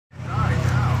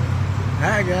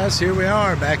Alright guys, here we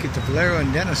are back at the Valero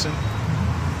in Denison.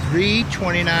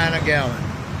 $3.29 a gallon.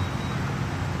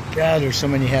 God, there's so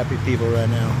many happy people right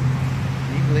now.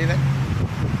 Can you believe it?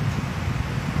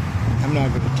 I'm not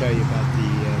going to tell you about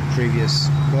the previous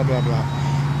blah blah blah.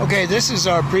 Okay, this is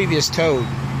our previous toad.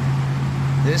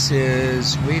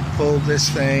 We pulled this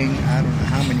thing, I don't know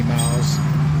how many miles,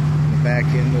 in the back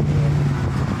end of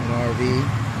an RV.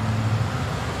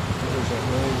 There's a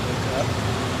road look up.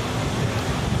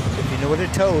 If you know what a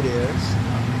toad is,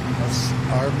 that's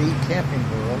RV Camping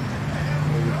World,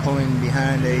 where you're pulling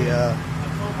behind a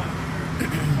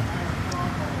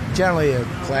generally a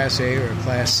Class A or a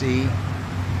Class C,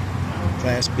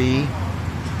 Class B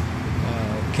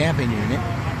camping unit.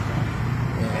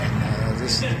 And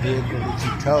this is the vehicle that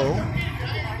you tow.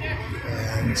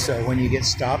 And so when you get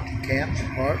stopped and camped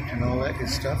and parked and all that good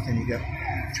stuff, then you got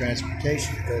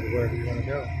transportation to go to wherever you want to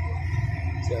go.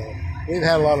 So we've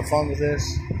had a lot of fun with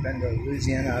this. Been to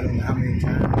Louisiana, I don't know how many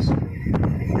times,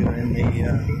 doing the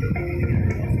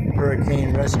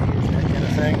hurricane rescues, that kind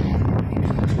of thing.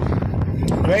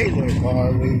 Great little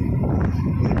car. We've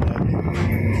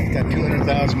got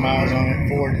 200,000 miles on it,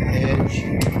 Ford Edge.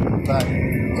 But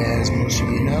as most of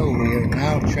you know, we are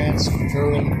now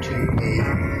transferring to a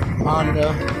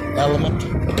Honda Element.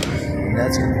 And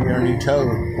that's going to be our new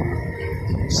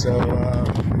toad. So,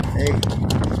 hey,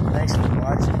 thanks for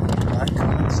watching. Like,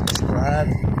 comment, subscribe.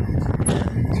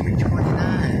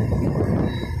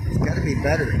 $3.29. It's got to be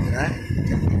better, right? It's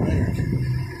got to be better.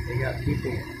 They got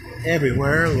people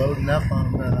everywhere loading up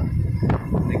on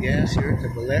the gas here at the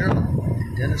Valero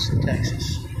in Denison,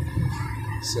 Texas.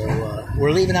 So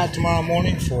we're leaving out tomorrow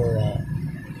morning for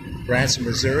Branson,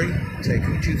 Missouri.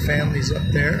 Taking 2 families up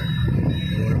there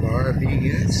in one of our RV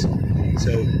units.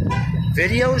 So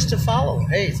videos to follow.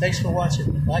 Hey, thanks for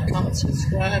watching. Like, comment,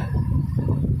 subscribe.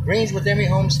 Range with Emmy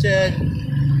Homestead,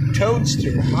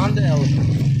 Toadster, Honda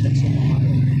Element.